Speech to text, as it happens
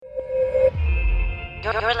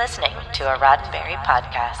You're listening to a Roddenberry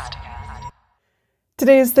podcast.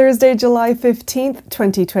 Today is Thursday, July 15th,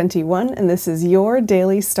 2021, and this is your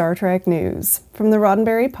daily Star Trek news from the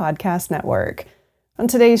Roddenberry Podcast Network. On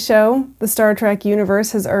today's show, the Star Trek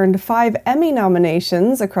universe has earned 5 Emmy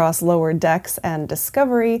nominations across Lower Decks and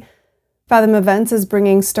Discovery. Fathom Events is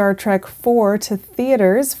bringing Star Trek 4 to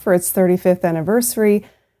theaters for its 35th anniversary,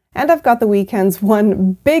 and I've got the weekend's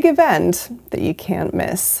one big event that you can't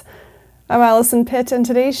miss. I'm Allison Pitt, and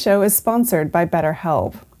today's show is sponsored by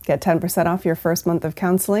BetterHelp. Get 10% off your first month of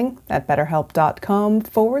counseling at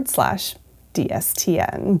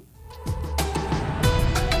betterhelp.com/DSTN.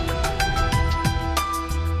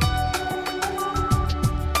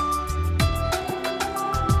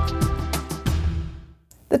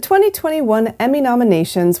 The 2021 Emmy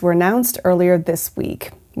nominations were announced earlier this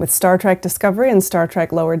week, with Star Trek Discovery and Star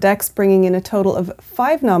Trek Lower Decks bringing in a total of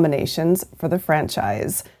 5 nominations for the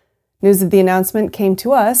franchise. News of the announcement came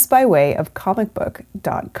to us by way of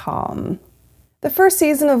comicbook.com. The first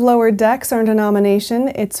season of Lower Decks earned a nomination,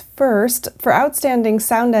 its first, for Outstanding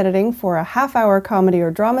Sound Editing for a half-hour comedy or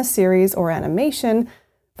drama series or animation,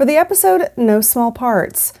 for the episode No Small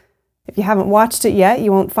Parts. If you haven't watched it yet,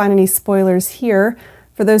 you won't find any spoilers here.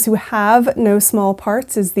 For those who have, No Small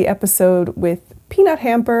Parts is the episode with Peanut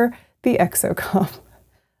Hamper, the Exocom.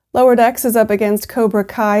 Lower Decks is up against Cobra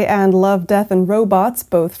Kai and Love, Death, and Robots,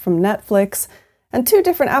 both from Netflix, and 2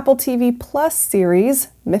 different Apple TV Plus series,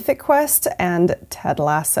 Mythic Quest and Ted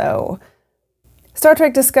Lasso. Star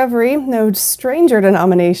Trek Discovery, no stranger to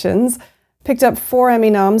nominations, picked up 4 Emmy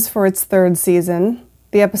noms for its 3rd season.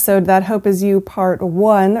 The episode That Hope Is You Part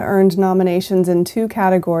 1 earned nominations in 2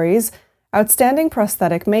 categories, Outstanding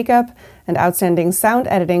Prosthetic Makeup and Outstanding Sound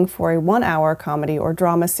Editing for a 1-hour comedy or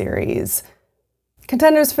drama series.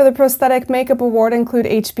 Contenders for the Prosthetic Makeup Award include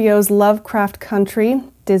HBO's Lovecraft Country,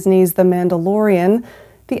 Disney's The Mandalorian,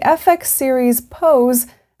 the FX series Pose,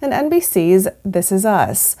 and NBC's This Is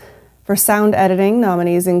Us. For sound editing,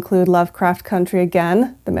 nominees include Lovecraft Country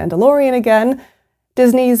again, The Mandalorian again,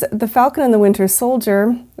 Disney's The Falcon and the Winter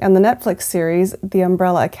Soldier, and the Netflix series The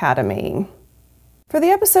Umbrella Academy. For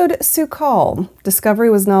the episode Su'Kal, Discovery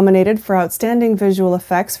was nominated for Outstanding Visual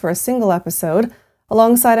Effects for a single episode,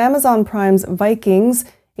 alongside Amazon Prime's Vikings,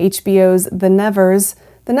 HBO's The Nevers,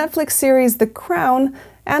 the Netflix series The Crown,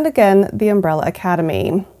 and again, The Umbrella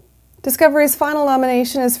Academy. Discovery's final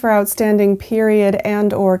nomination is for Outstanding Period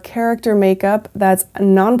and/or Character Makeup that's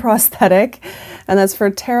non-prosthetic, and that's for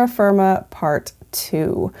Terra Firma Part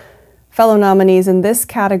 2. Fellow nominees in this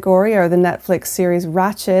category are the Netflix series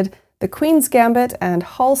Ratched, The Queen's Gambit, and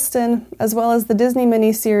Halston, as well as the Disney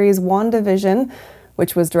miniseries WandaVision,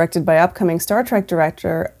 which was directed by upcoming Star Trek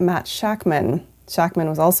director Matt Shakman. Shakman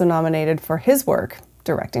was also nominated for his work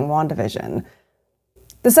directing WandaVision.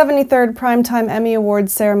 The 73rd Primetime Emmy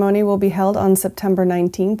Awards ceremony will be held on September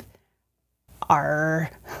 19th. Never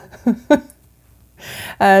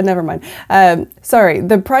mind.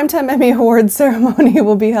 The Primetime Emmy Awards ceremony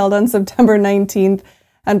will be held on September 19th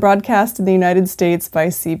and broadcast in the United States by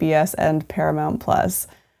CBS and Paramount+.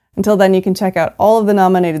 Until then, you can check out all of the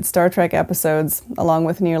nominated Star Trek episodes, along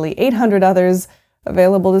with nearly 800 others,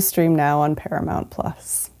 available to stream now on Paramount+.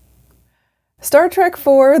 Star Trek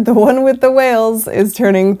 4, the one with the whales, is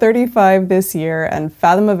turning 35 this year, and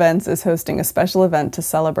Fathom Events is hosting a special event to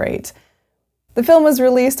celebrate. The film was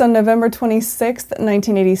released on November 26,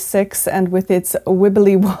 1986, and with its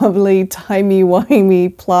wibbly-wobbly,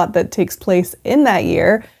 timey-wimey plot that takes place in that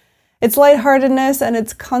year, its lightheartedness and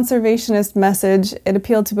its conservationist message, it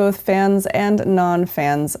appealed to both fans and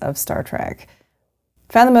non-fans of Star Trek.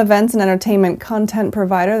 Fathom Events, an entertainment content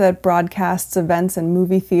provider that broadcasts events in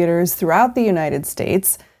movie theaters throughout the United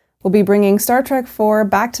States, will be bringing Star Trek 4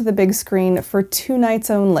 back to the big screen for 2 nights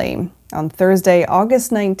only, on Thursday, August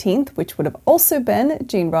 19th, which would have also been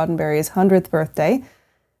Gene Roddenberry's 100th birthday,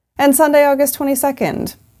 and Sunday, August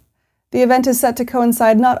 22nd. The event is set to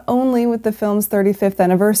coincide not only with the film's 35th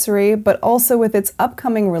anniversary, but also with its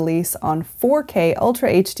upcoming release on 4K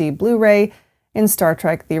Ultra HD Blu-ray in Star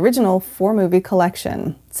Trek The Original 4-movie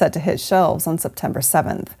collection, set to hit shelves on September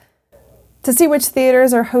 7th. To see which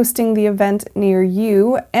theaters are hosting the event near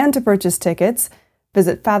you and to purchase tickets,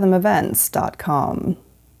 visit fathomevents.com.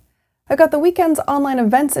 I've got the weekend's online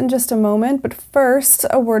events in just a moment, but first,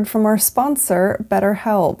 a word from our sponsor,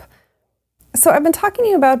 BetterHelp. So I've been talking to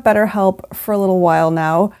you about BetterHelp for a little while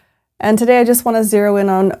now, and today I just want to zero in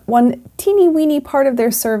on one teeny-weeny part of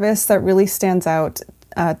their service that really stands out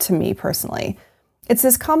to me personally. It's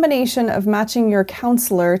this combination of matching your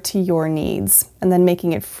counselor to your needs, and then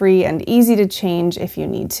making it free and easy to change if you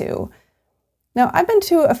need to. Now, I've been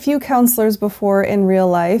to a few counselors before in real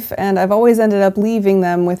life, and I've always ended up leaving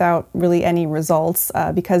them without really any results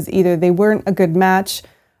because either they weren't a good match,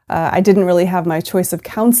 I didn't really have my choice of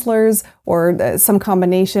counselors, or some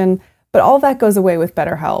combination, but all that goes away with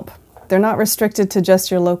BetterHelp. They're not restricted to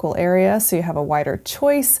just your local area, so you have a wider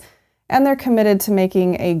choice, and they're committed to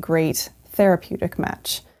making a great therapeutic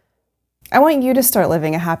match. I want you to start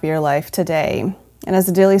living a happier life today. And as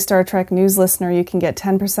a daily Star Trek news listener, you can get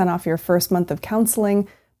 10% off your first month of counseling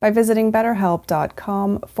by visiting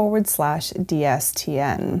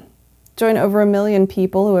betterhelp.com/DSTN. Join over 1 million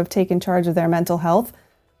people who have taken charge of their mental health.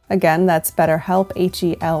 Again, that's betterhelp,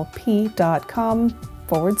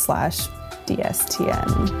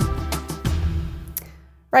 HELP.com/DSTN.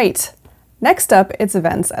 Right. Next up, it's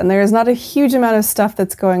events. And there is not a huge amount of stuff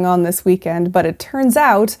that's going on this weekend, but it turns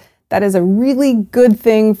out that is a really good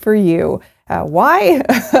thing for you. Why?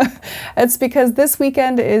 It's because this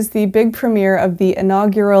weekend is the big premiere of the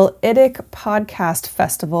inaugural IDIC Podcast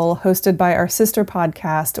Festival hosted by our sister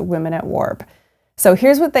podcast, Women at Warp. So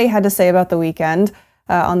here's what they had to say about the weekend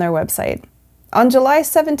on their website. On July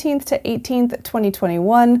 17th to 18th,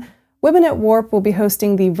 2021, Women at Warp will be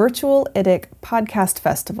hosting the virtual IDIC Podcast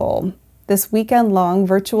Festival. This weekend-long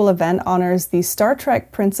virtual event honors the Star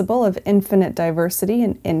Trek principle of infinite diversity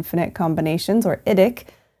and infinite combinations, or IDIC,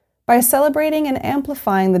 by celebrating and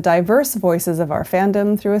amplifying the diverse voices of our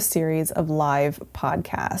fandom through a series of live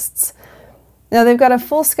podcasts. Now, they've got a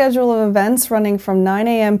full schedule of events running from 9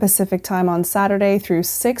 a.m. Pacific time on Saturday through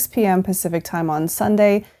 6 p.m. Pacific time on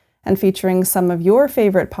Sunday, and featuring some of your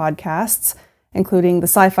favorite podcasts, including The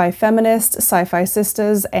Sci-Fi Feminist, Sci-Fi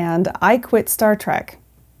Sisters, and I Quit Star Trek.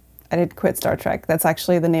 I did quit Star Trek. That's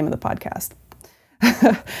actually the name of the podcast.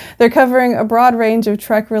 They're covering a broad range of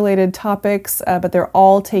Trek-related topics, but they're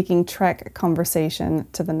all taking Trek conversation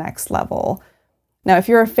to the next level. Now, if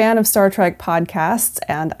you're a fan of Star Trek podcasts,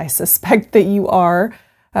 and I suspect that you are,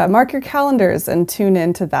 mark your calendars and tune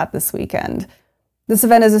in to that this weekend. This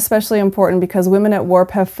event is especially important because Women at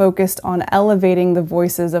Warp have focused on elevating the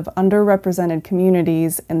voices of underrepresented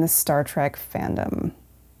communities in the Star Trek fandom.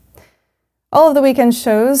 All of the weekend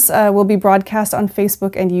shows will be broadcast on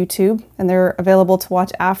Facebook and YouTube, and they're available to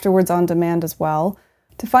watch afterwards on demand as well.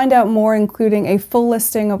 To find out more, including a full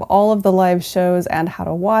listing of all of the live shows and how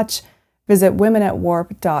to watch, visit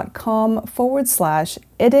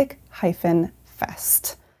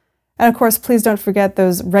womenatwarp.com/IDIC-Fest. And of course, please don't forget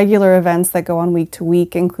those regular events that go on week to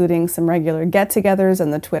week, including some regular get-togethers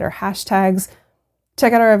and the Twitter hashtags.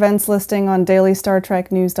 Check out our events listing on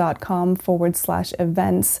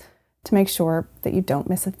dailystartreknews.com/events. to make sure that you don't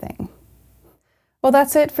miss a thing. Well,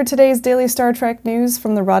 that's it for today's Daily Star Trek news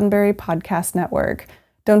from the Roddenberry Podcast Network.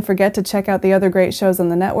 Don't forget to check out the other great shows on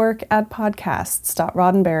the network at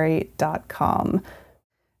podcasts.roddenberry.com.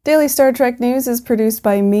 Daily Star Trek news is produced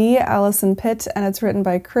by me, Allison Pitt, and it's written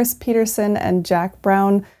by Chris Peterson and Jack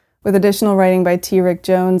Brown, with additional writing by T. Rick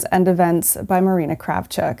Jones and events by Marina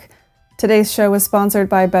Kravchuk. Today's show was sponsored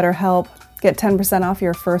by BetterHelp. Get 10% off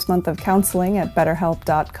your first month of counseling at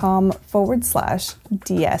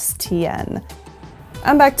betterhelp.com/DSTN.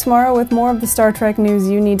 I'm back tomorrow with more of the Star Trek news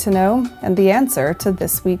you need to know and the answer to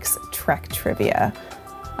this week's Trek trivia.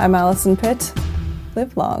 I'm Allison Pitt.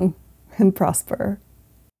 Live long and prosper.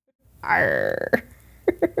 Arr.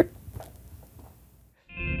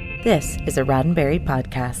 This is a Roddenberry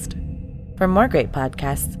podcast. For more great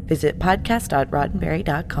podcasts, visit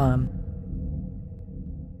podcast.roddenberry.com.